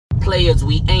players,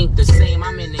 we ain't the same.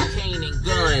 I'm in the cane and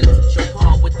guns.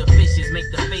 Chapar with the fishes, make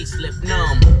the facelift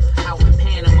numb. Out in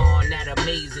Panama on that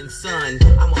amazing sun.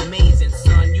 I'm amazing,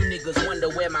 son. You niggas wonder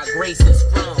where my grace is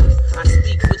from. I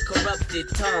speak with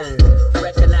corrupted tongue.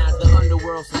 Recognize the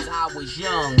underworld since I was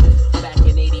young. Back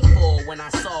in 84 when I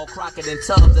saw Crockett and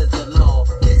Tubbs as the law.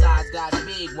 His eyes got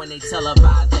big when they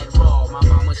televised that Raw. My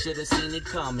mama should have seen it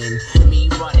coming. Me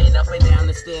running up and down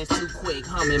the stairs too quick.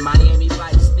 Humming Miami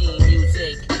Vice theme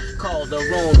music. Called the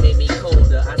room made me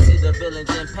colder. I see the villain's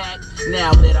impact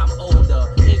now that I'm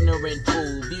older. Ignorant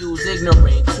fool, views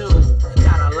ignorant too.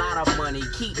 Got a lot of money,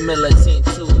 keep militant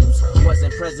tools.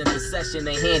 Wasn't present for session,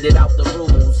 they handed out the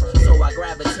rules. So I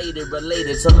gravitated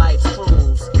related to life's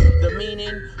rules. The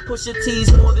meaning, Pusha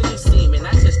T's more than he's seeming.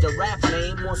 Not just a rap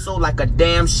name, more so like a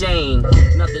damn shame.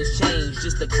 Nothing's changed,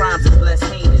 just the crimes is less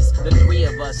heinous. The three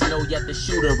of us know yet the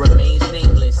shooter remains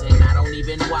nameless. And I don't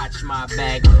even watch my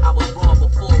back. I was born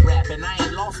before rap and I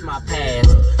ain't lost my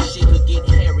past. Shit could get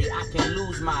hairy, I can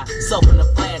lose myself in the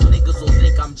flash. Niggas will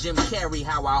think I'm Jim Carrey,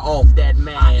 how I off that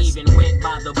mask. I even went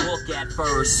by the book at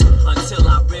first, until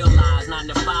I realized 9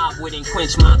 to 5 wouldn't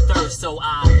quench my thirst. So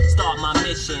I start my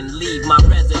mission, leave my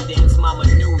residence. Mama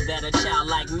knew that a child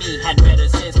like me had better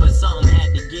sense, but something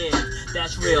had to give.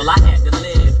 That's real, I had to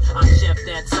live. I chef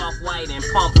that soft white and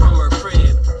pump from her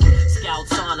crib. Scout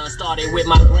sauna started with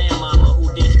my grandmama,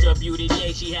 who distributed,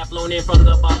 yeah, she had flown in from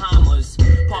the Bahamas.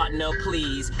 Partner,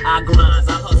 please, I grinds,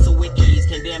 I hustle with ease.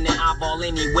 Can damn near eyeball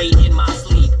any weight in my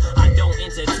sleep. I don't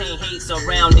entertain hate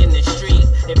surrounding the street.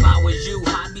 If I was you,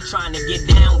 I'd be trying to get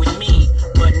down with me.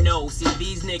 But no, see,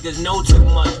 these niggas know too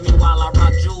much. Meanwhile, I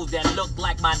rock jewels that look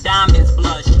like my diamonds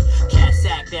blush. Cats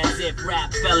act as if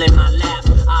rap fell in my lap.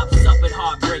 I've suffered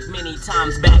heartbreak many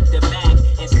times back to back,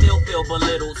 and still feel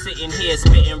belittled, sitting here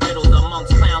spitting riddles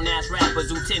amongst clown-ass rappers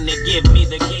who tend to give me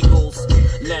the giggles.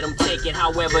 Let them take it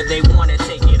however they wanna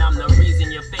take it. I'm the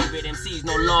reason your favorite MC's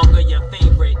no longer your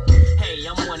favorite. Hey,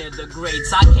 I'm one of the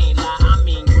greats, I can't lie, I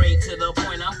mean great to the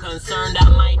point I'm concerned I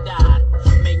might die.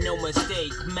 Make no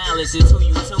mistake, malice is who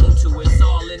you tune to. It's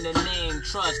all in the name,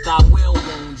 trust I will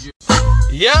wound you.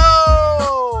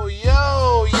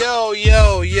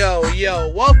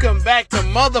 Yo, welcome back to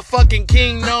motherfucking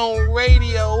King Known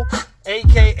Radio,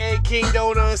 aka King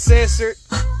Known Uncensored,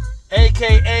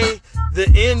 aka the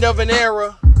end of an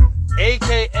era,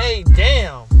 aka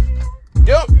damn,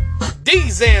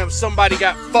 D-Zam, somebody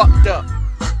got fucked up.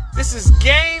 This is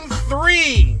game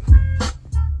 3,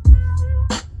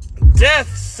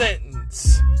 death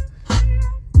sentence.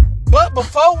 But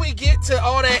before we get to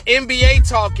all that NBA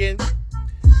talking,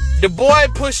 the boy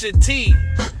Pusha T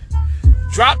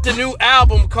dropped a new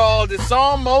album called It's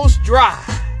Almost Dry,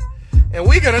 and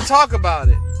we're gonna talk about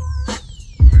it.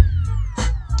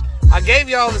 I gave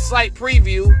y'all the slight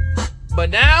preview, but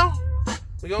now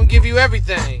we're gonna give you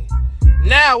everything.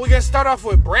 Now we're gonna start off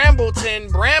with Brambleton.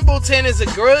 Brambleton is a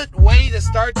good way to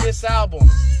start this album.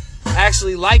 I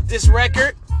actually like this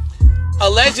record.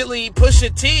 Allegedly,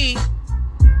 Pusha T,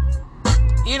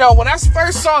 you know, when I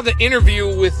first saw the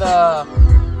interview with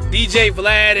DJ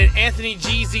Vlad and Anthony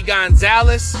Jeezy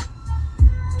Gonzalez,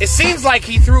 it seems like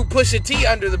he threw Pusha T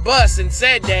under the bus and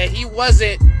said that he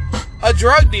wasn't a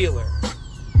drug dealer.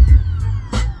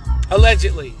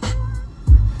 Allegedly.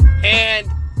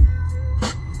 And,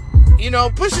 you know,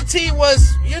 Pusha T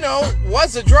was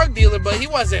a drug dealer, but he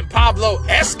wasn't Pablo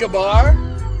Escobar.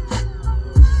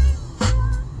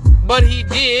 But he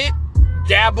did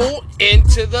dabble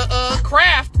into the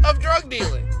craft of drug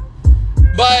dealing.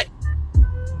 But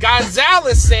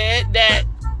Gonzalez said that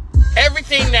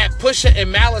everything that Pusha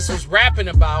and Malice was rapping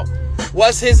about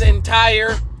was his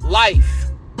entire life.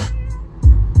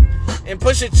 And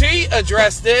Pusha T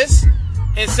addressed this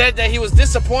and said that he was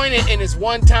disappointed in his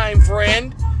one-time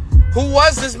friend, who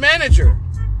was his manager,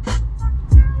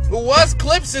 who was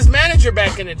Clips' manager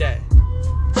back in the day.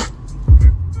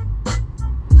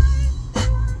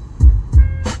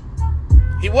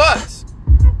 He was.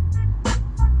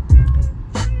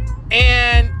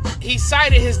 And he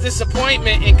cited his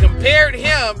disappointment and compared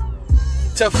him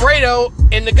to Fredo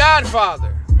in The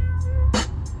Godfather.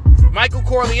 Michael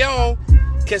Corleone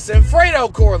kissing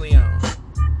Fredo Corleone.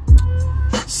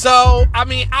 So, I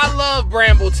mean, I love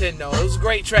Brambleton, though. It was a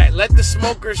great track. Let the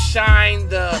Smokers Shine,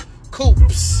 the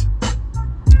Coops.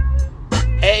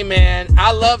 Hey, man,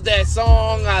 I love that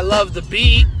song. I love the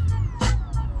beat.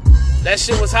 That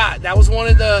shit was hot. That was one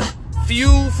of the few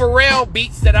Pharrell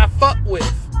beats that I fuck with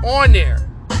on there.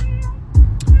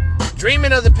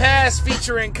 Dreaming of the Past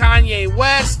featuring Kanye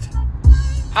West.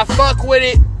 I fuck with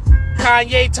it.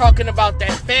 Kanye talking about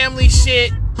that family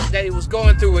shit that he was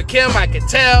going through with Kim, I could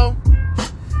tell.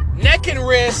 Neck and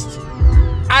Wrist,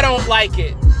 I don't like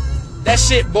it. That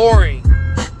shit boring.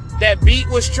 That beat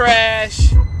was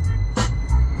trash.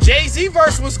 Jay-Z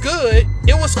verse was good.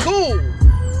 It was cool.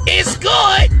 It's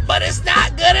good, but it's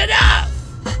not good enough.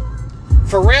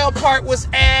 Pharrell part was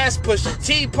ass. Pusha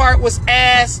T part was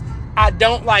ass. I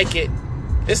don't like it.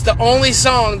 It's the only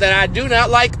song that I do not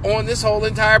like on this whole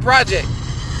entire project.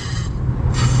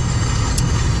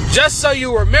 Just So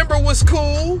You Remember was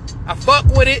cool. I fuck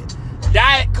with it.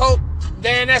 Diet Coke,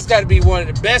 man, that's got to be one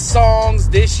of the best songs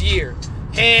this year.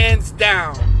 Hands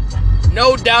down.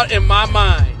 No doubt in my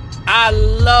mind. I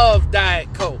love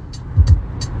Diet Coke.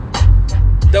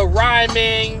 The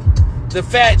rhyming, the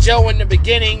Fat Joe in the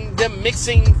beginning, them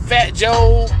mixing Fat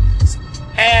Joe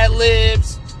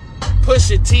ad-libs,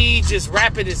 Pusha T just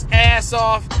rapping his ass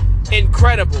off.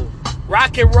 Incredible.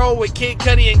 Rock and Roll with Kid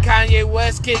Cudi and Kanye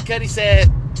West. Kid Cudi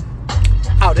said,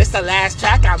 "Oh, this the last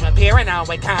track I'm appearing on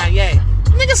with Kanye."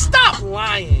 Nigga, stop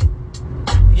lying.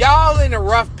 Y'all in a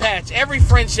rough patch. Every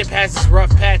friendship has its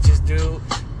rough patches, dude.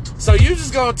 So you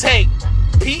just gonna take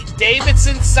Pete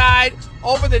Davidson's side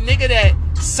over the nigga that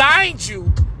signed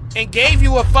you and gave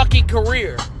you a fucking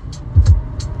career.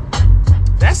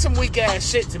 That's some weak ass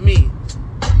shit to me.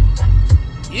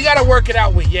 You gotta work it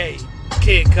out with Ye,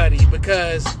 Kid Cudi,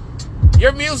 because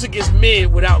your music is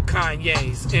mid without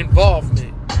Kanye's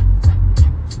involvement.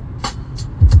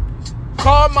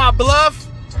 Call My Bluff.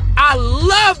 I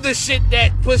love the shit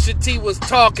that Pusha T was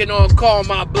talking on Call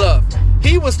My Bluff.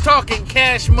 He was talking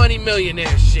Cash Money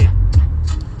Millionaire shit.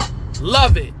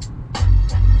 Love it.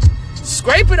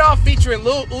 Scrape It Off featuring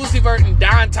Lil Uzi Vert and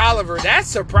Don Toliver. That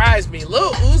surprised me.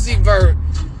 Lil Uzi Vert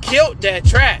killed that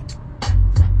track.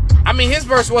 I mean, his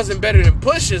verse wasn't better than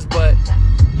Pusha's, but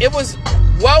it was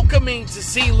welcoming to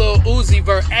see Lil Uzi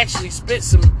Vert actually spit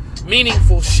some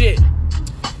meaningful shit.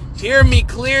 Hear Me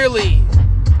Clearly.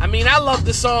 I mean, I loved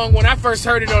the song when I first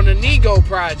heard it on the Nego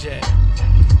project.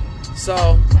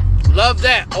 So, love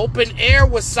that. Open Air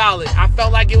was solid. I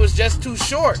felt like it was just too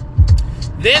short.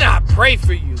 Then I Pray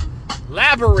For You.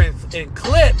 Labyrinth and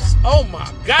Clips. Oh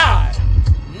my God.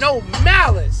 No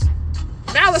Malice.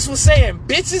 Malice was saying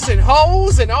bitches and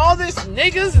hoes and all this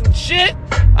niggas and shit.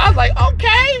 I was like,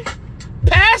 okay,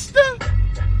 Pastor.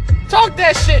 Talk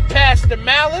that shit, Pastor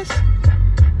Malice.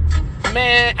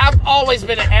 Man, I've always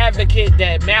been an advocate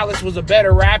that Malice was a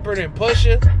better rapper than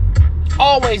Pusha.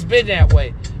 Always been that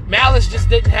way. Malice just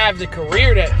didn't have the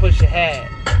career that Pusha had.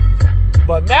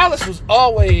 But Malice was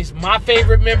always my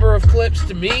favorite member of Clips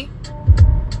to me.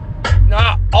 No,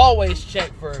 I always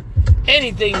check for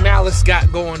anything Malice got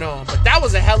going on. But that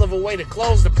was a hell of a way to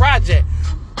close the project.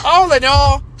 All in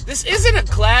all, this isn't a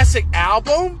classic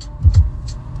album,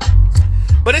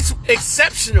 but it's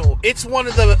exceptional. It's one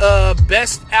of the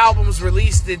best albums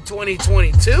released in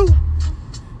 2022.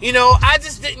 You know, I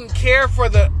just didn't care for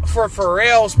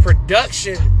Pharrell's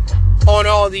production on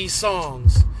all these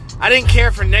songs. I didn't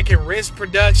care for Neck and Wrist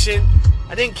production.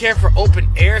 I didn't care for Open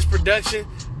Air's production.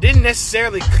 Didn't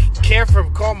necessarily care for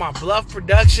Call My Bluff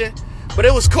production. But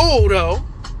it was cool, though.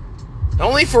 The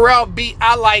only Pharrell beat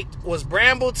I liked was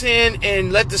Brambleton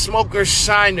and Let the Smokers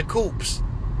Shine the Coops.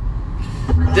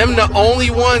 Them the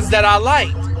only ones that I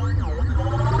liked.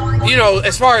 You know,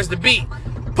 as far as the beat.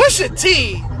 Pusha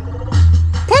T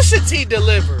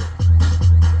delivered.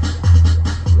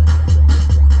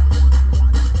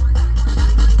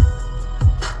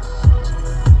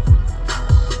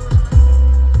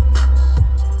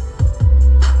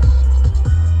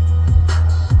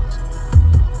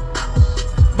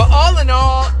 But all in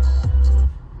all,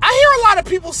 I hear a lot of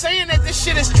people saying that this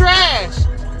shit is trash.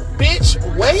 Bitch,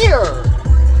 where?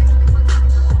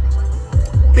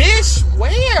 Bitch,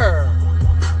 where?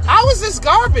 How is this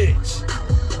garbage?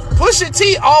 Pusha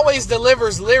T always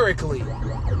delivers lyrically.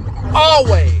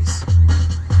 Always.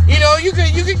 You know, you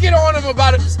could get on him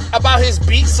about his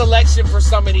beat selection for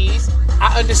some of these.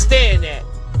 I understand that.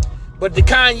 But the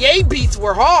Kanye beats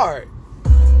were hard.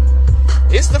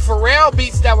 It's the Pharrell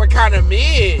beats that were kind of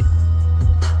mid.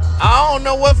 I don't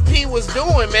know what P was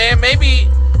doing, man. Maybe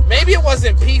it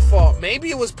wasn't P fault. Maybe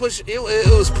it was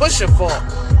Pusha fault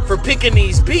for picking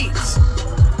these beats.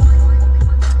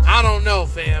 I don't know,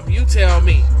 fam. You tell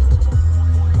me.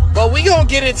 But we gonna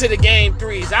get into the game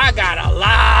threes. I got a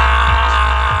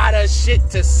lot of shit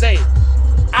to say.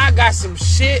 I got some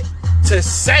shit to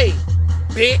say,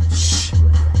 bitch,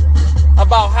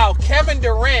 about how Kevin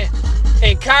Durant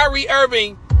and Kyrie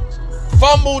Irving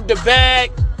fumbled the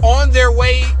bag on their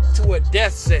way to a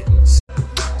death sentence.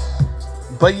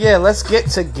 But yeah, let's get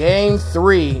to game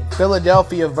 3.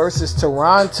 Philadelphia versus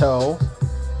Toronto.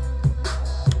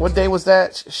 What day was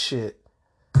that? Shit.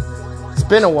 It's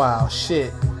been a while.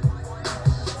 Shit.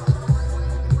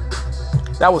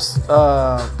 That was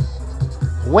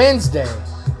Wednesday.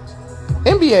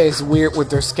 NBA is weird with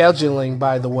their scheduling,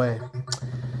 by the way.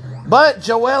 But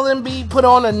Joel Embiid put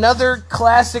on another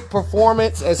classic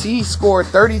performance as he scored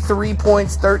 33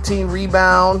 points, 13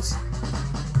 rebounds.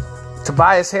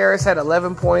 Tobias Harris had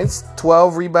 11 points,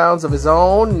 12 rebounds of his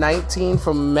own, 19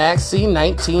 from Maxey,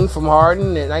 19 from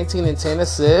Harden, and 19 and 10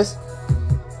 assists.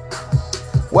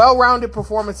 Well-rounded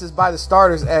performances by the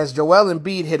starters as Joel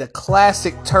Embiid hit a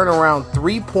classic turnaround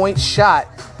three-point shot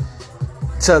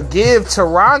to give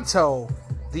Toronto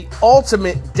the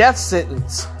ultimate death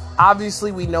sentence.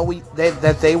 Obviously, we know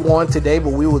that they won today,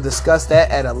 but we will discuss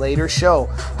that at a later show.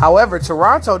 However,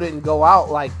 Toronto didn't go out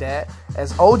like that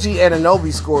as OG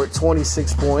Anunoby scored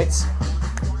 26 points.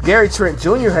 Gary Trent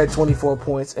Jr. had 24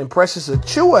 points, and Precious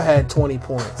Achiuwa had 20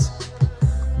 points.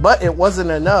 But it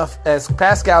wasn't enough as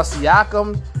Pascal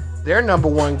Siakam, their number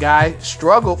one guy,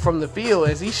 struggled from the field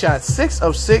as he shot 6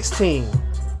 of 16.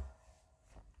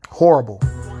 Horrible.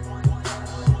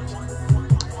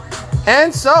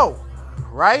 And so,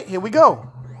 right, here we go.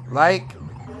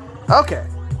 Okay.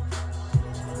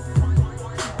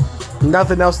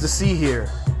 Nothing else to see here.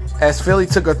 As Philly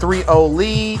took a 3-0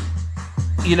 lead,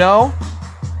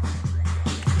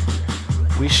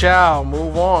 we shall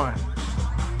move on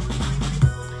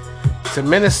to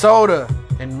Minnesota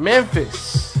and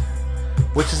Memphis,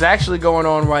 which is actually going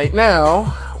on right now.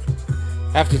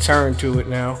 I have to turn to it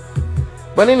now.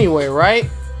 But anyway, right?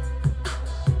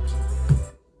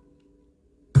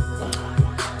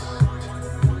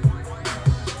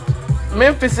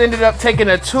 Memphis ended up taking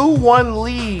a 2-1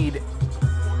 lead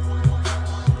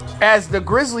as the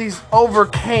Grizzlies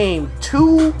overcame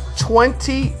two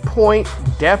 20-point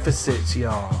deficits,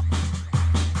 y'all.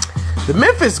 The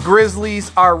Memphis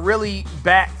Grizzlies are really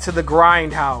back to the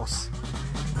grindhouse.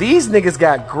 These niggas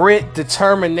got grit,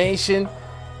 determination,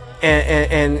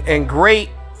 and great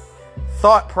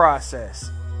thought process.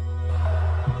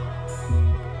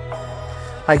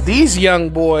 Like, these young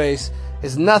boys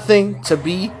is nothing to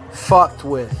be fucked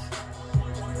with.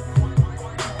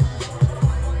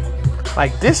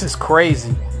 Like, this is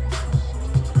crazy.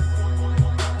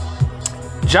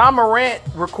 Ja Morant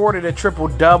recorded a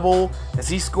triple-double as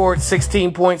he scored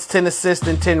 16 points, 10 assists,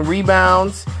 and 10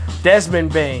 rebounds.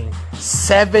 Desmond Bane,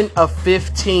 7 of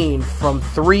 15 from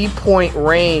three-point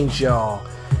range, y'all.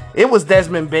 It was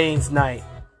Desmond Bane's night.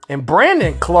 And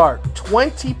Brandon Clark,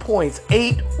 20 points,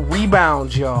 8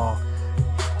 rebounds, y'all.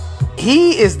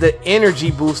 He is the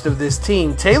energy boost of this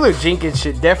team. Taylor Jenkins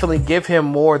should definitely give him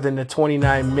more than the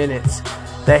 29 minutes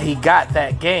that he got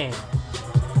that game.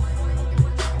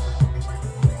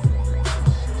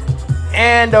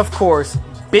 And, of course,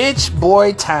 bitch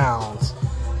boy Towns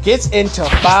gets into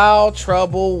foul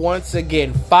trouble once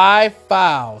again. 5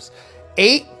 fouls,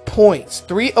 8 points,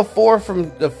 3 of 4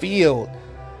 from the field.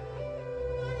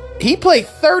 He played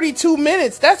 32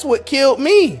 minutes. That's what killed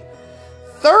me.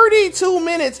 32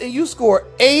 minutes and you score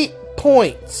 8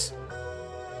 points.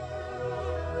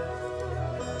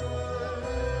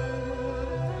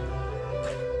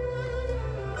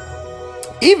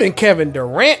 Even Kevin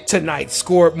Durant tonight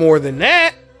scored more than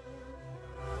that.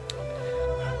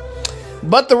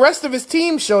 But the rest of his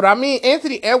team showed. I mean,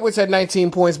 Anthony Edwards had 19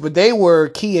 points, but they were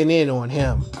keying in on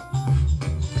him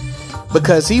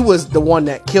because he was the one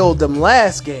that killed them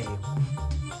last game.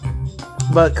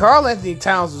 But Karl Anthony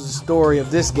Towns was the story of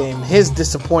this game, his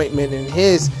disappointment and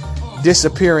his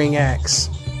disappearing acts.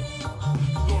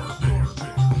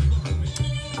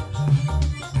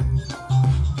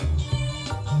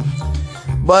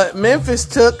 But Memphis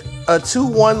took a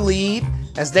 2-1 lead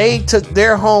as they took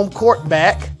their home court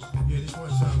back.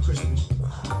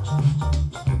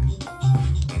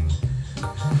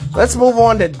 Let's move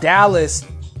on to Dallas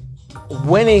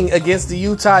winning against the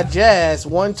Utah Jazz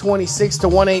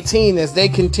 126-118 as they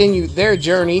continued their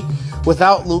journey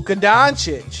without Luka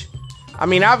Doncic. I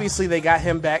mean, obviously they got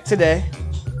him back today.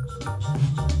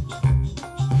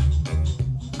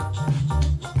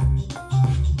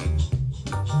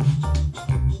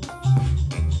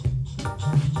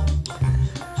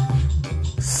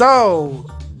 So,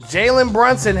 Jalen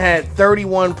Brunson had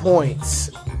 31 points,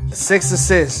 6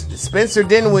 assists. Spencer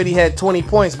Dinwiddie had 20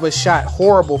 points, but shot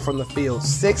horrible from the field.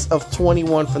 6 of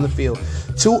 21 from the field.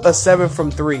 2 of 7 from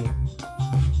 3.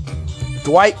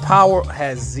 Dwight Powell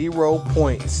has 0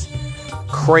 points.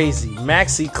 Crazy.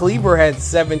 Maxi Kleber had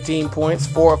 17 points,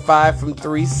 4 of 5 from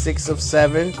 3, 6 of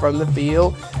 7 from the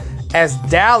field. As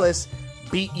Dallas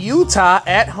beat Utah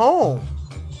at home.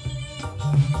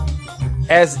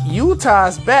 As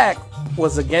Utah's back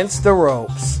was against the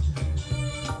ropes.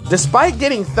 Despite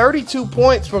getting 32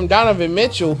 points from Donovan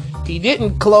Mitchell, he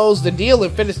didn't close the deal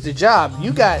and finish the job.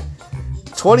 You got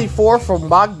 24 from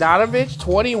Bogdanovich,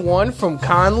 21 from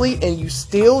Conley, and you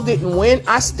still didn't win?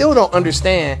 I still don't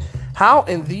understand how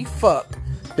in the fuck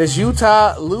does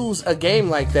Utah lose a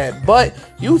game like that? But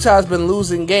Utah's been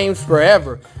losing games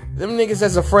forever. Them niggas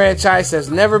as a franchise has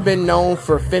never been known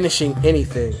for finishing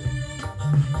anything.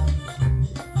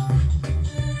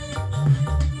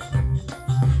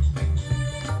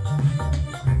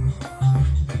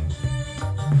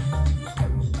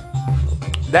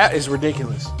 That is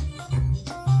ridiculous.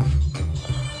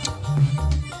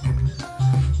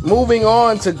 Moving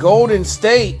on to Golden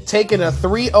State, taking a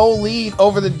 3-0 lead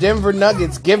over the Denver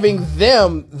Nuggets, giving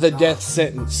them the death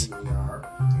sentence.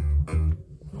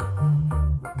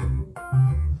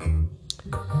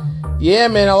 Yeah,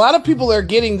 man, a lot of people are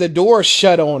getting the door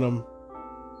shut on them.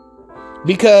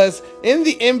 Because in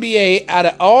the NBA, out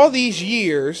of all these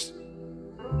years,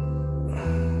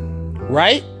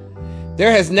 right,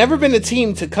 there has never been a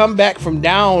team to come back from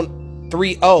down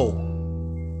 3-0.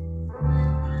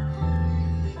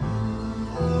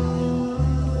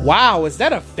 Wow, is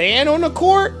that a fan on the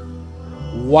court?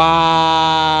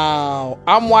 Wow.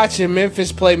 I'm watching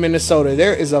Memphis play Minnesota.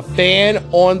 There is a fan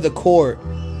on the court.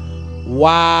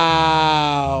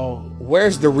 Wow.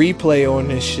 Where's the replay on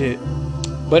this shit?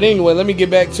 But anyway, let me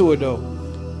get back to it though.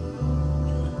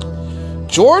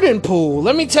 Jordan Poole,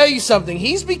 let me tell you something.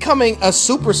 He's becoming a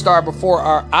superstar before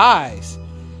our eyes.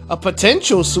 A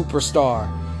potential superstar.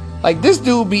 Like, this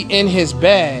dude be in his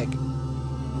bag.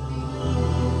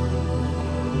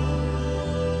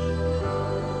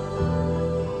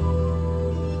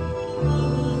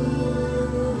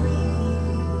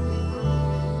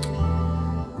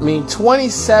 I mean,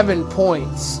 27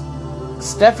 points.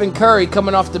 Stephen Curry,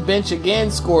 coming off the bench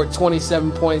again, scored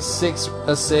 27.6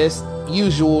 assists.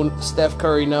 Usual Steph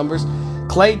Curry numbers.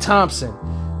 Klay Thompson,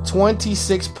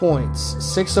 26 points.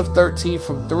 6 of 13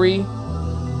 from 3.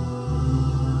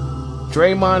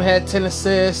 Draymond had 10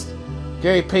 assists.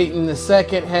 Gary Payton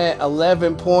II had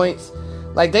 11 points.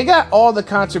 Like, they got all the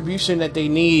contribution that they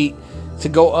need to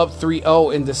go up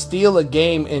 3-0 and to steal a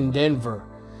game in Denver.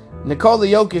 Nikola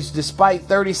Jokic, despite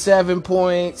 37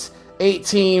 points,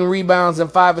 18 rebounds,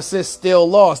 and 5 assists, still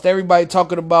lost. Everybody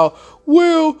talking about,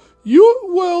 well,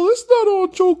 it's not all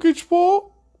Jokic's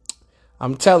fault.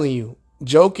 I'm telling you,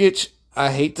 Jokic,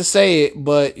 I hate to say it,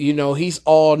 but, you know, he's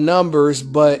all numbers,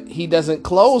 but he doesn't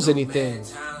close anything.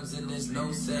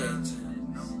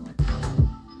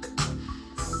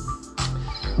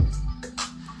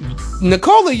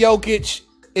 Nikola Jokic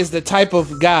is the type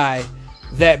of guy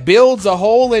that builds a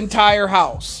whole entire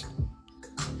house.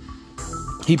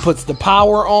 He puts the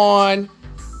power on.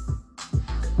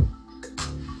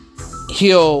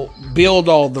 He'll build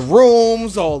all the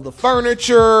rooms, all the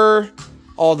furniture,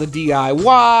 all the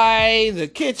DIY, the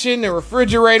kitchen, the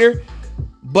refrigerator,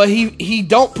 but he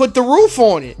don't put the roof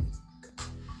on it.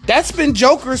 That's been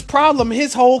Joker's problem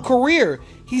his whole career.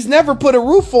 He's never put a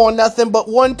roof on nothing but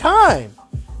one time.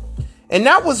 And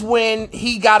that was when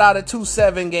he got out of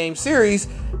 2-7 game series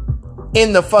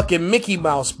in the fucking Mickey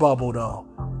Mouse bubble, though.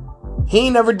 He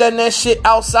ain't never done that shit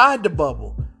outside the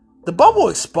bubble. The bubble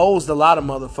exposed a lot of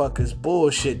motherfuckers'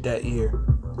 bullshit that year.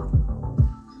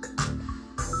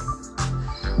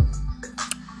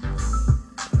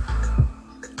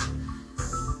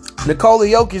 Nikola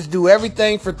Jokic do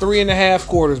everything for 3.5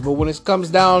 quarters, but when it comes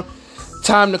down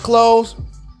time to close,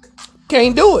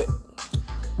 can't do it.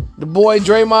 The boy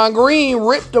Draymond Green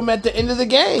ripped him at the end of the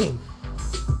game.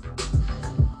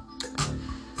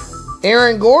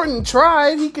 Aaron Gordon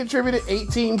tried. He contributed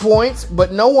 18 points,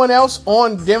 but no one else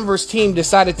on Denver's team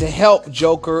decided to help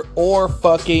Joker or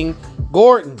fucking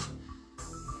Gordon.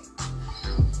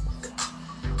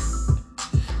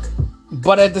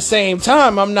 But at the same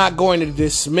time, I'm not going to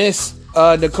dismiss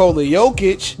Nikola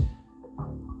Jokic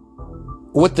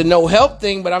with the no help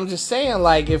thing, but I'm just saying,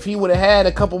 like, if he would have had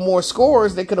a couple more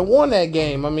scores, they could have won that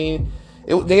game. I mean,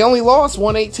 they only lost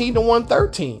 118 to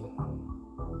 113.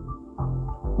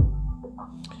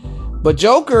 But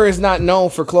Joker is not known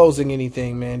for closing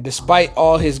anything, man, despite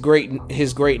all his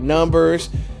great numbers.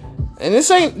 And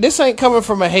this ain't coming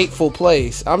from a hateful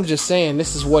place. I'm just saying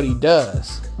this is what he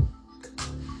does.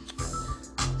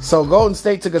 So Golden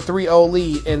State took a 3-0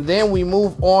 lead, and then we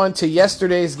move on to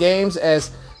yesterday's games as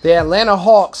the Atlanta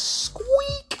Hawks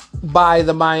squeak by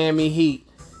the Miami Heat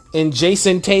in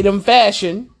Jason Tatum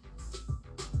fashion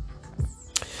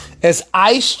as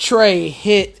Ice Trae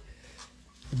hit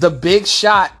the big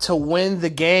shot to win the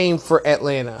game for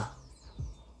Atlanta.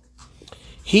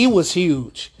 He was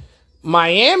huge.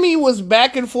 Miami was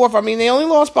back and forth. I mean, they only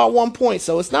lost by 1 point,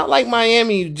 so it's not like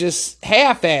Miami just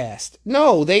half-assed.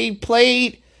 No, they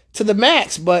played to the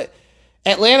max, but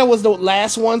Atlanta was the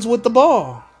last ones with the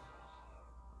ball.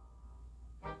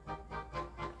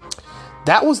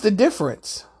 That was the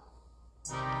difference.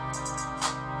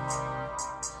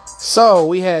 So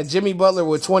we had Jimmy Butler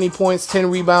with 20 points,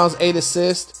 10 rebounds, 8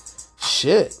 assists.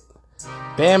 Shit.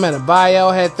 Bam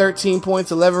Adebayo had 13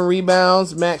 points, 11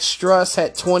 rebounds. Max Strus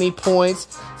had 20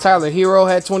 points. Tyler Hero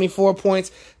had 24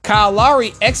 points. Kyle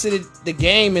Lowry exited the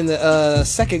game in the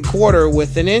second quarter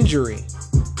with an injury.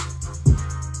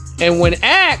 And when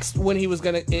asked when he was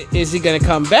is he gonna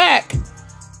come back,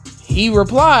 he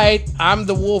replied, "I'm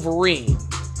the Wolverine."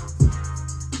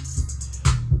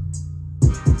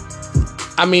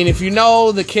 I mean, if you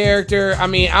know the character, I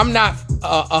mean, I'm not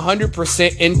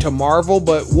 100% into Marvel,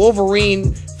 but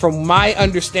Wolverine, from my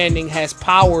understanding, has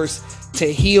powers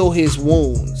to heal his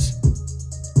wounds.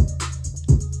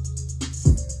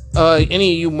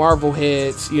 Any of you Marvel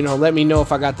heads, let me know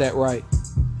if I got that right.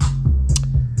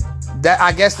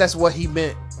 I guess that's what he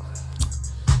meant.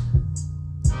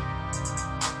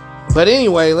 But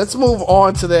anyway, let's move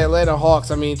on to the Atlanta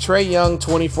Hawks. I mean, Trae Young,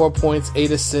 24 points,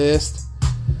 8 assists.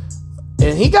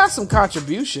 And he got some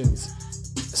contributions.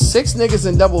 6 niggas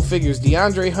in double figures.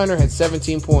 DeAndre Hunter had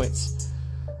 17 points.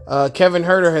 Kevin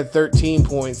Huerter had 13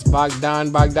 points.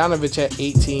 Bogdanovich had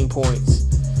 18 points.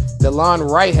 DeLon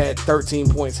Wright had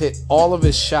 13 points. Hit all of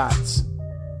his shots.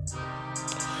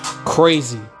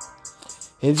 Crazy.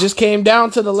 It just came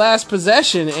down to the last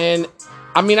possession. And,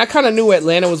 I mean, I kind of knew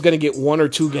Atlanta was going to get 1 or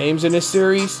 2 games in this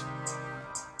series.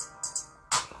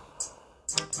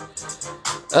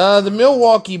 The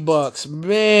Milwaukee Bucks,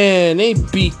 man, they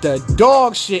beat the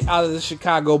dog shit out of the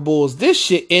Chicago Bulls. This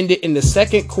shit ended in the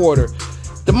second quarter.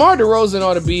 DeMar DeRozan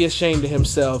ought to be ashamed of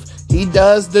himself. He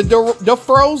does the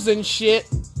frozen shit,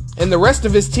 and the rest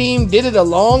of his team did it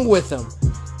along with him.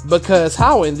 Because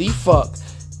how in the fuck?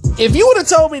 If you would have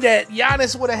told me that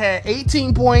Giannis would have had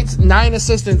 18 points, 9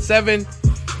 assists, and 7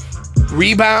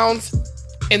 rebounds,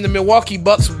 and the Milwaukee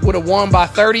Bucks would have won by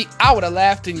 30, I would have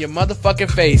laughed in your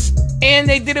motherfucking face. And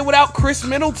they did it without Chris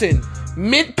Middleton.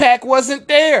 Mid-Pack wasn't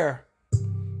there.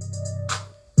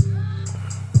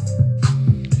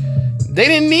 They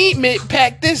didn't need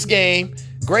Mid-Pack this game.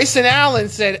 Grayson Allen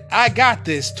said, "I got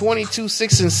this." 22,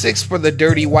 6, and 6 for the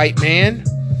dirty white man.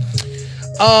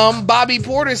 Bobby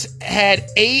Portis had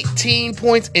 18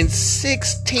 points and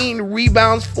 16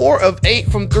 rebounds, 4 of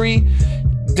 8 from 3,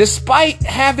 despite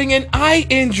having an eye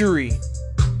injury.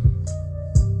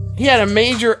 He had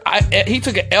he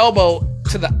took an elbow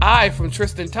to the eye from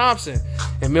Tristan Thompson.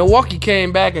 And Milwaukee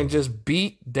came back and just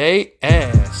beat they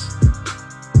ass.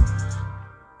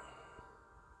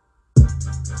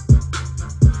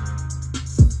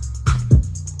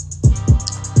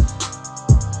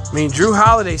 I mean, Drew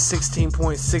Holiday, 16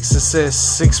 points, 6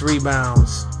 assists, 6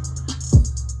 rebounds.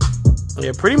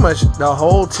 Yeah, pretty much the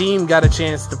whole team got a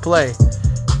chance to play.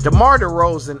 DeMar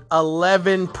DeRozan,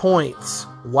 11 points.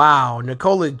 Wow.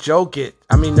 Nikola Vucevic,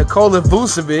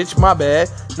 my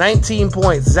bad, 19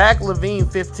 points. Zach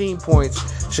LaVine, 15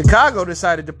 points. Chicago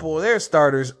decided to pull their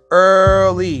starters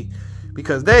early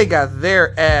because they got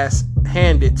their ass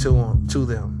handed to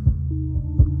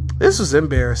them. This was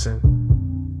embarrassing.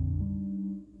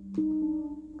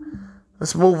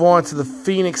 Let's move on to the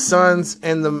Phoenix Suns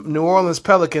and the New Orleans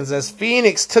Pelicans as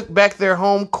Phoenix took back their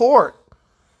home court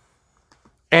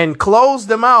and closed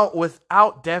them out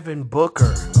without Devin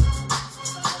Booker.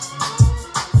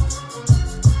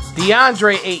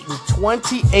 DeAndre Ayton,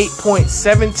 28 points,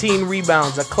 17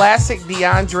 rebounds. A classic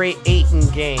DeAndre Ayton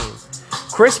game.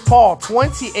 Chris Paul,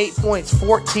 28 points,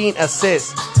 14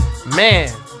 assists.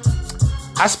 Man,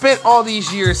 I spent all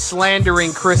these years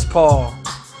slandering Chris Paul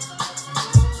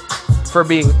for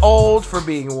being old, for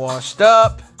being washed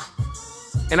up.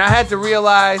 And I had to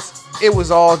realize it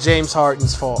was all James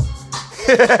Harden's fault.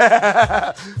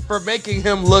 For making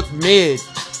him look mid.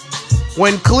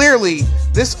 When clearly,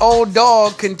 this old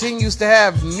dog continues to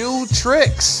have new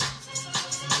tricks.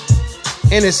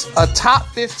 And is a top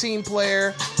 15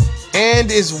 player and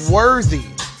is worthy.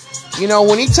 You know,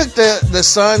 when he took the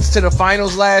Suns to the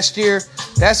finals last year,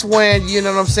 that's when, you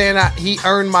know what I'm saying, he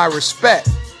earned my respect.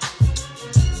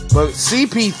 But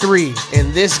CP3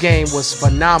 in this game was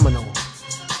phenomenal.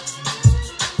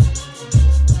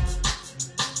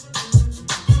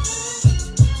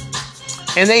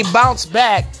 And they bounced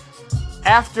back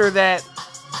after that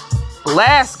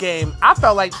last game. I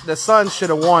felt like the Suns should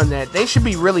have won that. They should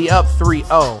be really up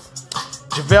 3-0.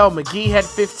 JaVale McGee had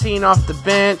 15 off the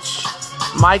bench.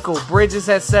 Michael Bridges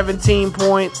had 17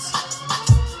 points.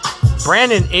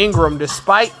 Brandon Ingram,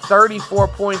 despite 34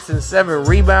 points and 7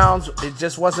 rebounds, it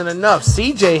just wasn't enough.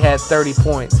 CJ had 30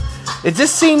 points. It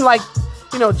just seemed like,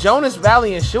 you know, Jonas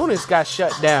Valanciunas got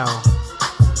shut down.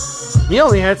 He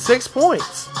only had 6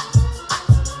 points.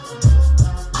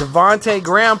 Devontae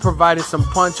Graham provided some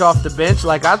punch off the bench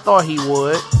like I thought he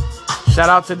would. Shout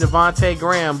out to Devontae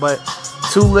Graham, but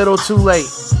too little, too late.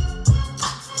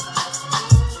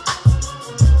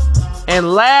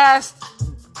 And last,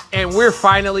 and we're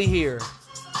finally here.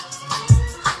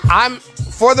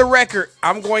 For the record,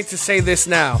 I'm going to say this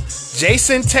now.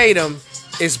 Jason Tatum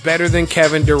is better than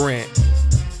Kevin Durant.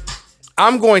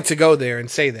 I'm going to go there and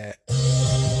say that.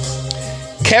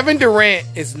 Kevin Durant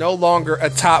is no longer a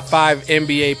top 5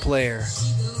 NBA player.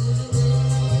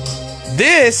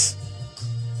 This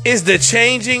is the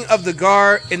changing of the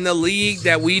guard in the league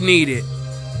that we needed.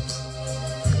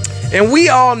 And we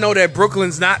all know that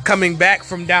Brooklyn's not coming back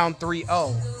from down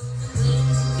 3-0.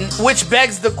 Which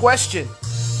begs the question,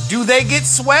 do they get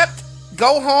swept,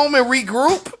 go home and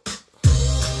regroup?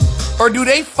 Or do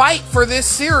they fight for this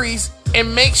series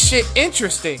and make shit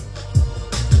interesting?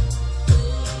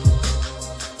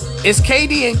 Is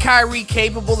KD and Kyrie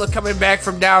capable of coming back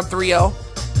from down 3-0?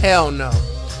 Hell no.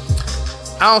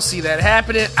 I don't see that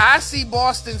happening. I see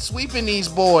Boston sweeping these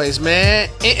boys, man,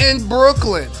 in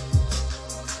Brooklyn.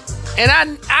 And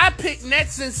I picked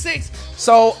Nets in 6,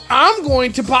 so I'm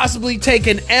going to possibly take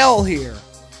an L here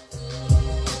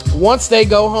once they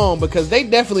go home, because they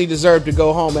definitely deserve to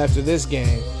go home after this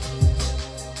game.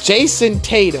 Jason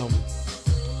Tatum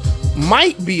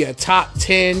might be a top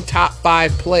 10, top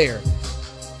 5 player.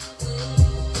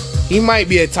 He might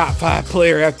be a top 5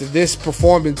 player after this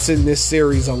performance in this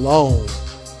series alone.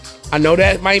 I know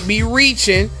that might be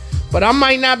reaching, but I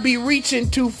might not be reaching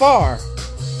too far.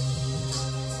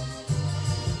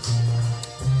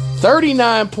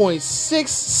 39.6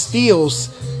 steals,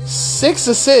 6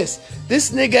 assists.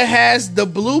 This nigga has the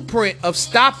blueprint of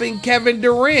stopping Kevin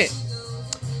Durant.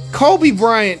 Kobe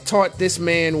Bryant taught this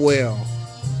man well.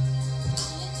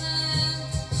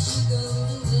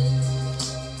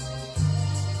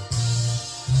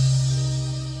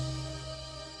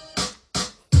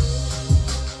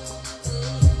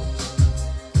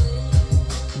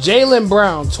 Jaylen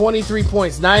Brown, 23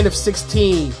 points, 9 of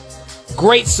 16.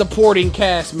 Great supporting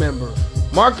cast member.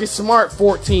 Marcus Smart,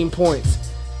 14 points.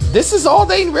 This is all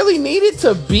they really needed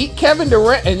to beat Kevin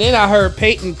Durant. And then I heard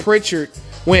Peyton Pritchard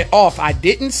went off. I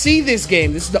didn't see this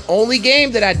game. This is the only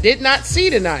game that I did not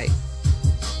see tonight.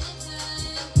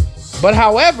 But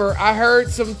however, I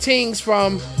heard some things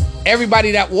from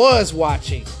everybody that was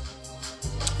watching.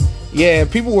 Yeah,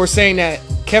 people were saying that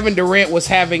Kevin Durant was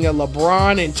having a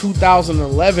LeBron in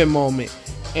 2011 moment.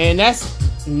 And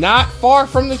that's not far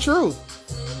from the truth.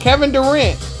 Kevin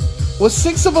Durant was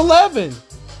 6 of 11.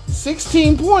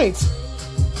 16 points.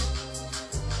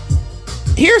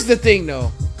 Here's the thing,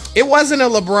 though. It wasn't a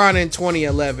LeBron in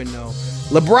 2011, though.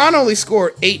 LeBron only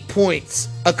scored 8 points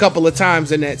a couple of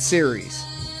times in that series.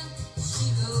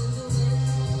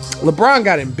 LeBron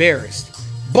got embarrassed.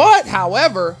 But,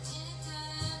 however,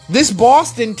 this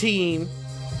Boston team,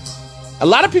 a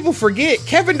lot of people forget,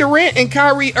 Kevin Durant and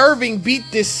Kyrie Irving beat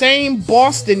this same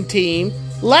Boston team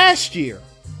last year.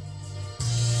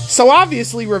 So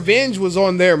obviously revenge was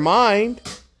on their mind.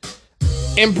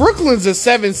 And Brooklyn's a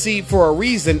 7 seed for a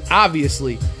reason,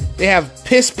 obviously. They have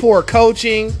piss poor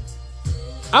coaching.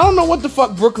 I don't know what the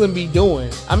fuck Brooklyn be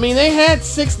doing. I mean, they had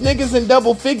 6 niggas in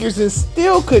double figures and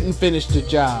still couldn't finish the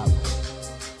job,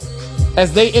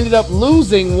 as they ended up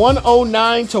losing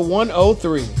 109 to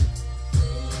 103.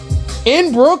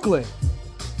 In Brooklyn.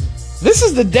 This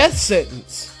is the death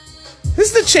sentence.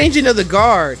 This is the changing of the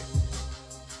guard.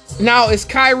 Now, is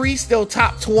Kyrie still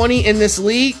top 20 in this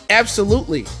league?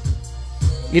 Absolutely.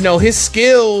 You know, his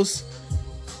skills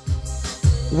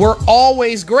were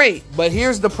always great. But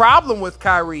here's the problem with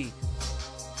Kyrie.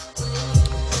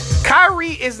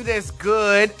 Kyrie isn't as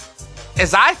good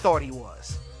as I thought he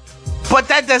was. But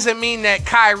that doesn't mean that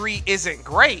Kyrie isn't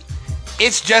great.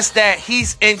 It's just that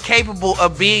he's incapable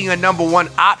of being a number 1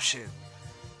 option.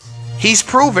 He's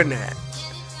proven that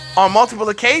on multiple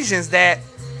occasions, that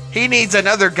he needs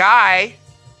another guy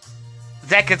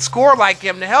that could score like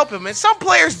him to help him. And some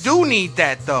players do need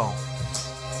that, though.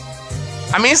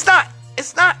 I mean, it's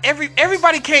not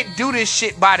everybody can't do this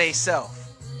shit by themselves.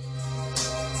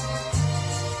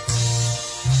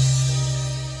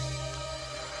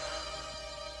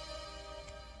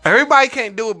 Everybody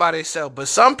can't do it by themselves, but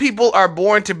some people are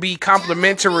born to be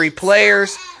complementary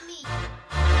players,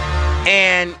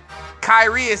 and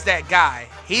Kyrie is that guy.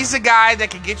 He's a guy that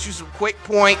can get you some quick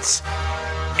points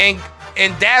and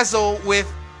dazzle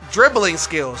with dribbling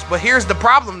skills. But here's the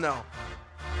problem, though.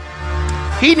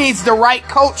 He needs the right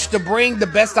coach to bring the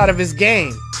best out of his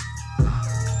game.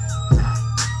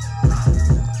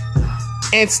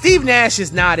 And Steve Nash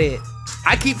is not it.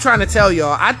 I keep trying to tell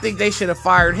y'all, I think they should have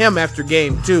fired him after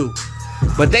game 2.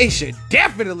 But they should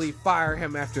definitely fire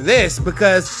him after this,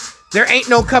 because there ain't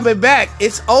no coming back.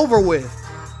 It's over with.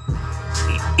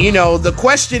 You know, the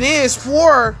question is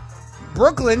for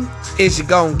Brooklyn, is you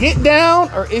gonna get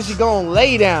down or is you gonna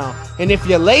lay down? And if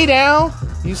you lay down,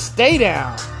 you stay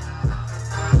down.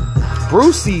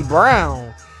 Brucey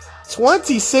Brown,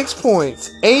 26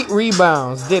 points, 8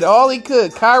 rebounds, did all he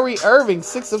could. Kyrie Irving,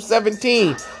 6 of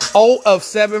 17, 0 of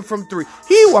 7 from 3.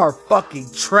 You are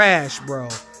fucking trash, bro.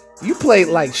 You played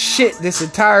like shit this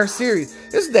entire series.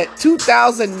 This is that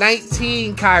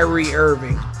 2019 Kyrie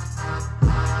Irving.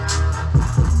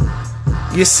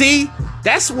 You see,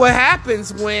 that's what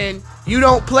happens when you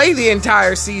don't play the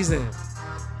entire season.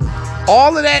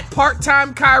 All of that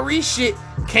part-time Kyrie shit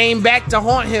came back to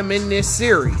haunt him in this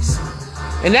series.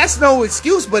 And that's no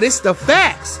excuse, but it's the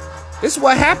facts. This is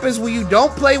what happens when you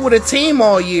don't play with a team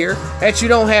all year that you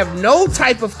don't have no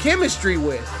type of chemistry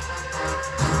with.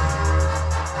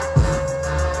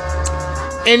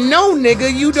 And no,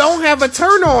 nigga, you don't have a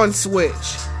turn-on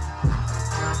switch.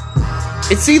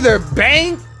 It's either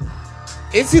bang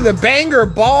or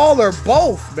ball or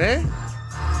both, man.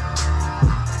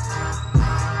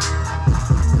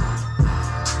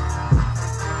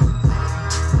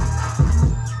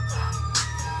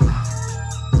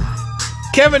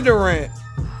 Kevin Durant,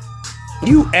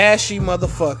 you ashy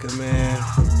motherfucker, man.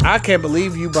 I can't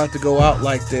believe you about to go out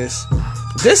like this.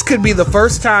 This could be the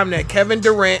first time that Kevin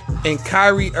Durant and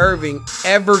Kyrie Irving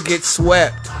ever get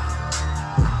swept.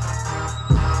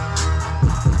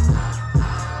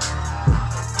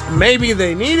 Maybe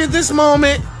they needed this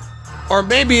moment, or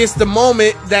maybe it's the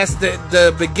moment that's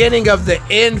the beginning of the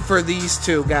end for these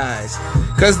two guys.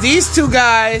 Because these two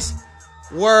guys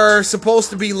were supposed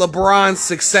to be LeBron's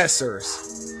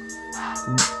successors.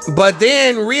 But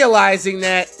then realizing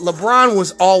that LeBron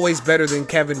was always better than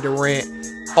Kevin Durant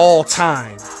all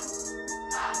time.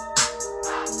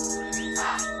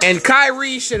 And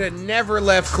Kyrie should have never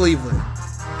left Cleveland.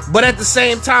 But at the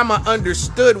same time, I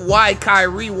understood why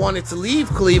Kyrie wanted to leave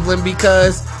Cleveland,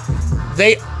 because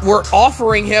they were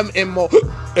offering him in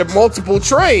multiple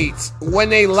trades. When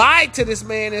they lied to this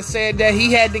man and said that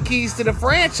he had the keys to the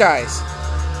franchise,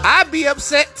 I'd be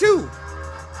upset too.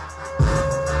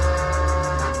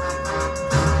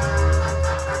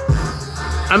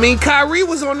 I mean, Kyrie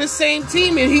was on the same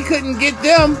team and he couldn't get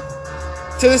them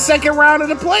to the second round of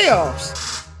the playoffs.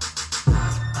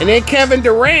 And then Kevin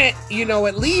Durant, you know,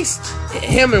 at least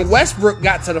him and Westbrook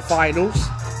got to the finals.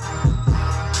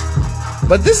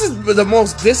 But this is the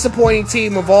most disappointing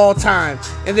team of all time.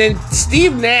 And then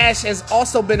Steve Nash has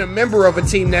also been a member of a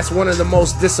team that's one of the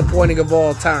most disappointing of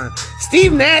all time.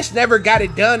 Steve Nash never got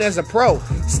it done as a pro.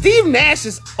 Steve Nash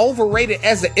is overrated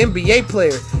as an NBA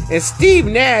player. And Steve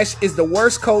Nash is the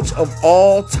worst coach of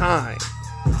all time.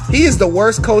 He is the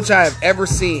worst coach I have ever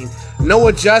seen. No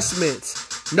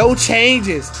adjustments, no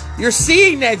changes. You're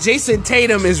seeing that Jason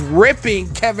Tatum is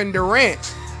ripping Kevin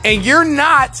Durant. And you're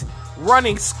not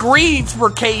running screens for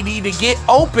KD to get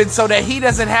open so that he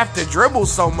doesn't have to dribble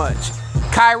so much.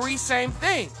 Kyrie, same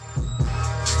thing.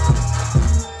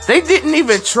 They didn't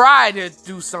even try to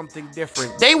do something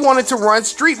different. They wanted to run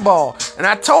street ball. And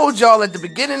I told y'all at the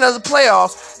beginning of the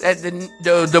playoffs that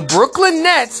the Brooklyn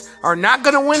Nets are not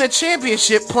going to win a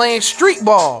championship playing street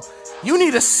ball. You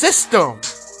need a system.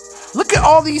 Look at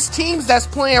all these teams that's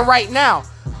playing right now.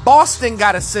 Boston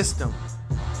got a system.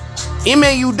 Ime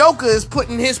Udoka is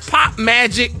putting his Pop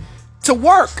magic to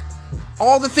work.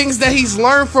 All the things that he's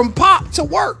learned from Pop to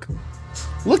work.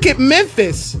 Look at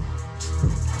Memphis.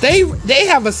 They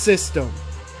have a system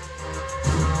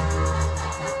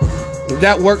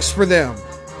that works for them,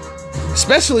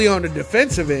 especially on the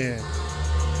defensive end.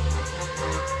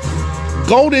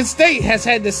 Golden State has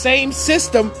had the same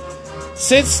system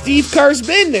since Steve Kerr's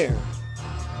been there.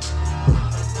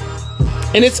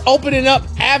 And it's opening up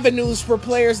avenues for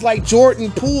players like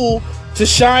Jordan Poole to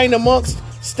shine amongst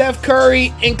Steph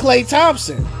Curry and Klay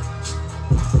Thompson.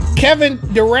 Kevin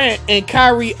Durant and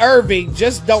Kyrie Irving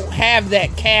just don't have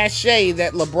that cachet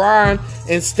that LeBron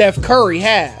and Steph Curry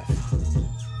have.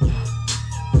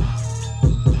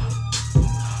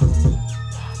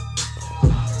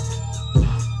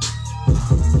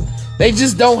 They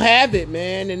just don't have it,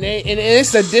 man. And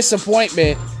it's a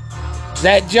disappointment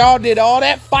that y'all did all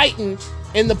that fighting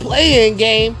in the play-in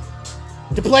game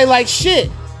to play like shit.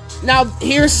 Now,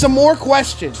 here's some more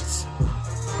questions.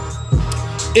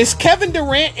 Is Kevin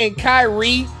Durant and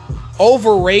Kyrie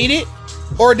overrated?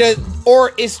 Or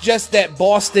it's just that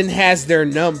Boston has their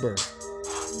number?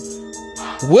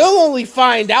 We'll only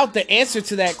find out the answer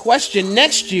to that question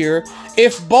next year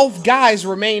if both guys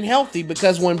remain healthy,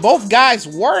 because when both guys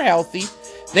were healthy,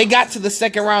 they got to the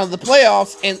second round of the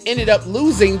playoffs and ended up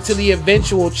losing to the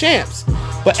eventual champs.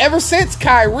 But ever since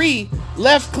Kyrie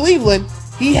left Cleveland,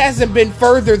 he hasn't been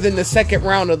further than the second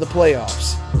round of the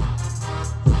playoffs.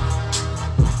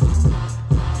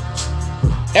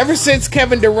 Ever since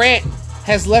Kevin Durant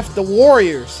has left the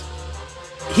Warriors,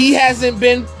 he hasn't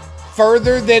been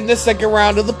further than the second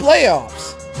round of the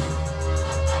playoffs.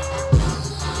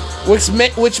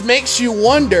 Which makes you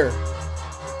wonder,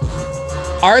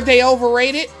 are they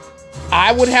overrated?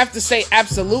 I would have to say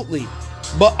absolutely.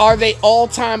 But are they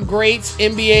all-time greats,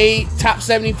 NBA top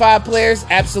 75 players?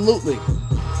 Absolutely.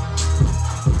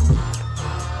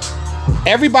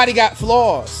 Everybody got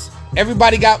flaws.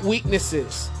 Everybody got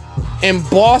weaknesses. And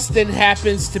Boston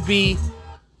happens to be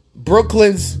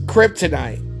Brooklyn's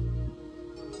kryptonite.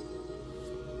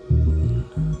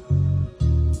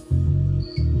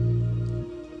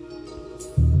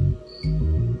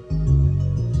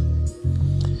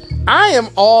 I am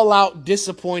all out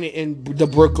disappointed in the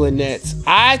Brooklyn Nets.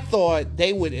 I thought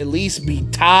they would at least be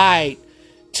tied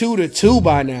 2-2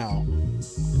 by now.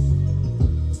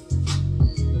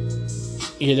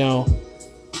 You know,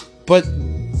 but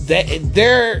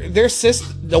their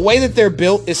system, the way that they're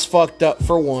built is fucked up,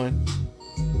 for one.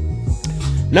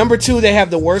 Number two, they have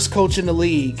the worst coach in the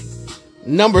league.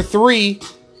 Number three,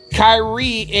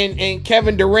 Kyrie and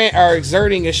Kevin Durant are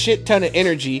exerting a shit ton of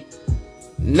energy.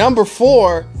 Number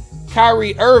four,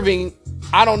 Kyrie Irving,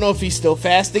 I don't know if he's still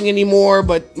fasting anymore,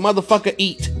 but motherfucker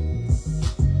eat.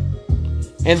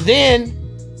 And then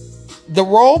the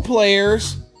role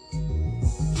players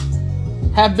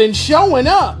have been showing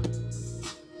up.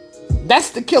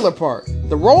 That's the killer part.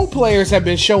 The role players have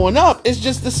been showing up. It's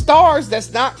just the stars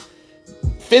that's not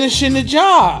finishing the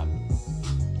job.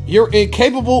 You're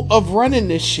incapable of running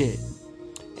this shit.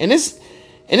 And it's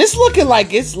looking like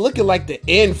the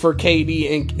end for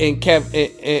KD and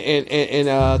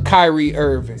Kyrie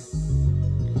Irving.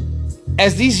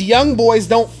 As these young boys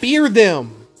don't fear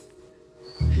them.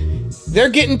 They're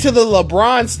getting to the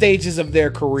LeBron stages of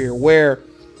their career where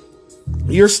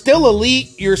you're still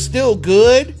elite, you're still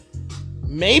good,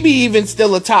 maybe even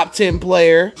still a top 10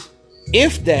 player,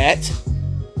 if that.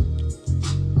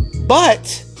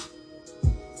 But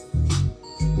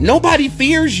nobody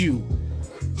fears you.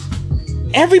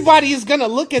 Everybody is going to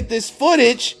look at this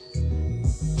footage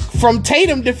from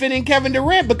Tatum defending Kevin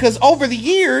Durant because over the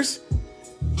years,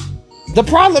 the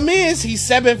problem is he's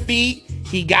 7 feet,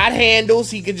 he got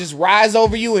handles, he could just rise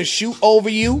over you and shoot over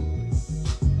you,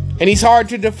 and he's hard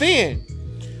to defend.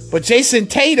 But Jason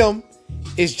Tatum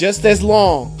is just as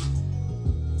long.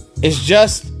 It's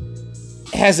just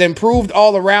has improved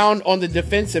all around on the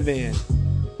defensive end.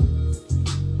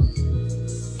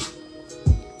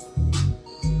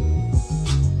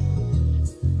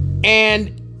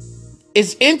 And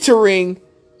is entering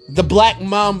the Black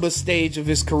Mamba stage of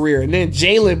his career. And then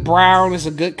Jaylen Brown is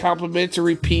a good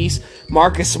complimentary piece.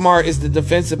 Marcus Smart is the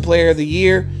defensive player of the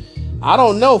year. I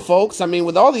don't know, folks. I mean,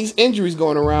 with all these injuries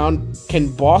going around,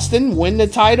 can Boston win the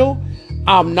title?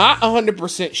 I'm not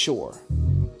 100% sure.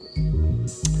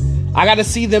 I got to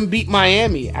see them beat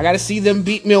Miami. I got to see them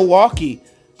beat Milwaukee.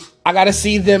 I got to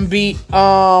see them beat,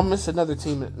 it's another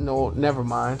team. No, never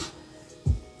mind.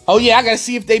 Oh, yeah, I got to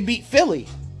see if they beat Philly.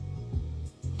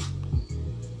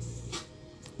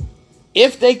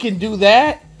 If they can do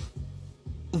that,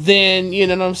 then, you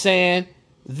know what I'm saying,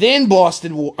 then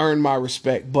Boston will earn my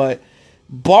respect. But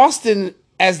Boston,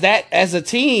 as a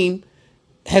team,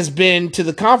 has been to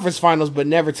the conference finals, but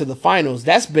never to the finals.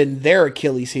 That's been their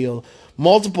Achilles heel.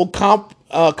 Multiple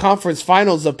conference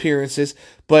finals appearances,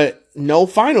 but no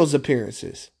finals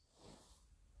appearances.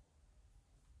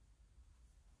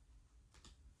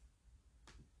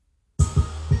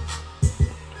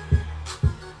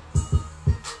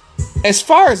 As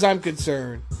far as I'm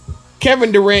concerned,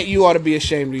 Kevin Durant, you ought to be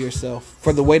ashamed of yourself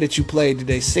for the way that you played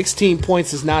today. 16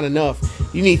 points is not enough.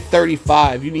 You need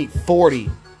 35. You need 40.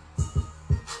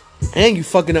 And you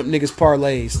fucking up niggas'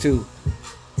 parlays, too.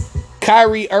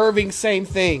 Kyrie Irving, same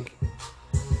thing.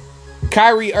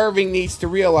 Kyrie Irving needs to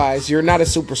realize you're not a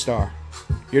superstar.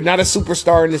 You're not a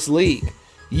superstar in this league.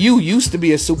 You used to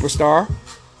be a superstar,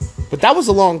 but that was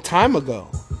a long time ago.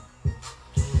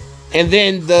 And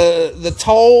then the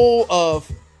toll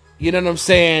of, you know what I'm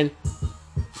saying,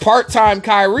 part-time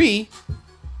Kyrie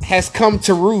has come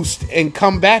to roost and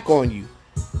come back on you.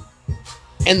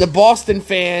 And the Boston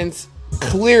fans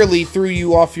clearly threw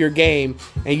you off your game,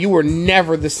 and you were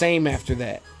never the same after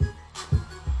that.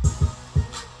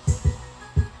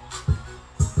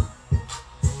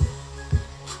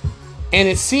 And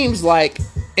it seems like,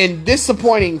 in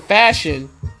disappointing fashion,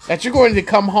 that you're going to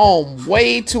come home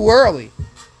way too early.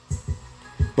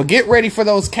 But get ready for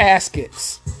those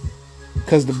caskets.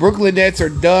 Because the Brooklyn Nets are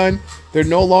done. They're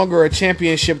no longer a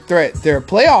championship threat. They're a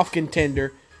playoff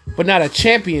contender, but not a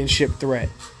championship threat.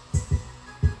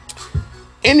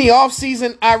 In the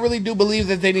offseason, I really do believe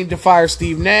that they need to fire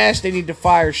Steve Nash. They need to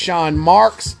fire Sean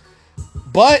Marks.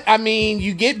 But, I mean,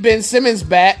 you get Ben Simmons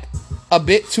back a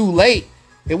bit too late.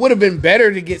 It would have been better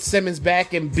to get Simmons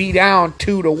back and be down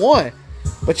 2-1.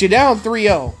 But you're down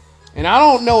 3-0. And I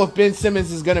don't know if Ben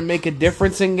Simmons is going to make a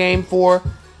difference in Game 4.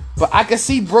 But I can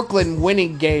see Brooklyn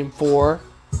winning Game 4.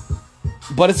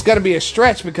 But it's going to be a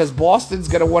stretch because Boston's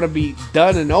going to want to be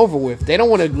done and over with. They don't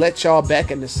want to let y'all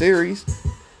back in the series.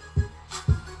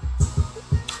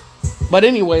 But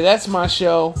anyway, that's my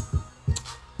show.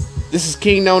 This is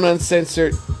King Known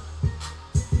Uncensored.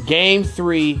 Game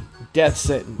 3, Death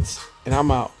Sentence. And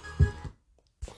I'm out.